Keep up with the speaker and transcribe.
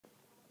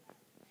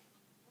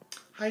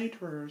Hi,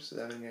 Twitters.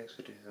 I'm next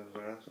to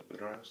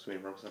me,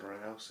 Robinson right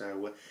now.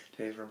 So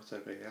today's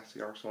Robinson Big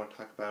also want to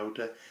talk about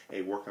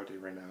a workout day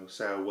right now.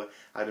 So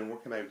I've been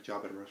working my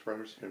job at Roche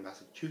Brothers here in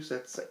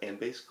Massachusetts, and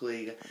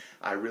basically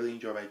I really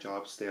enjoy my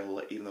job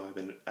still, even though I've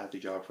been at the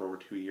job for over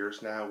 2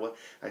 years now.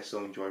 I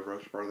still enjoy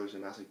Roche Brothers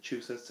in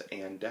Massachusetts,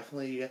 and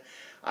definitely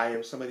I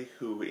am somebody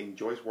who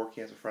enjoys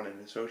working as a front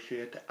end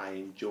associate. I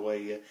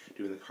enjoy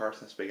doing the carts,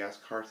 that's big ass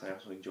carts. I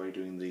also enjoy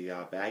doing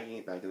the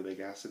bagging the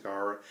big ass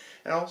cigar,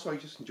 and also I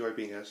just enjoy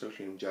being an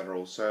associate in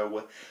general.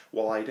 So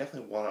while I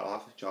definitely want an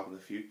office job in the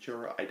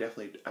future, I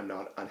definitely am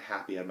not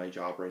unhappy at my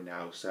job right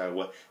now.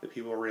 So the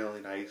people are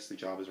really nice, the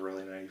job is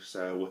really nice.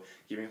 So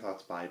give me your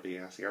thoughts by Big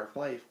Ass Cigar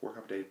for Life,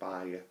 work update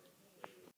by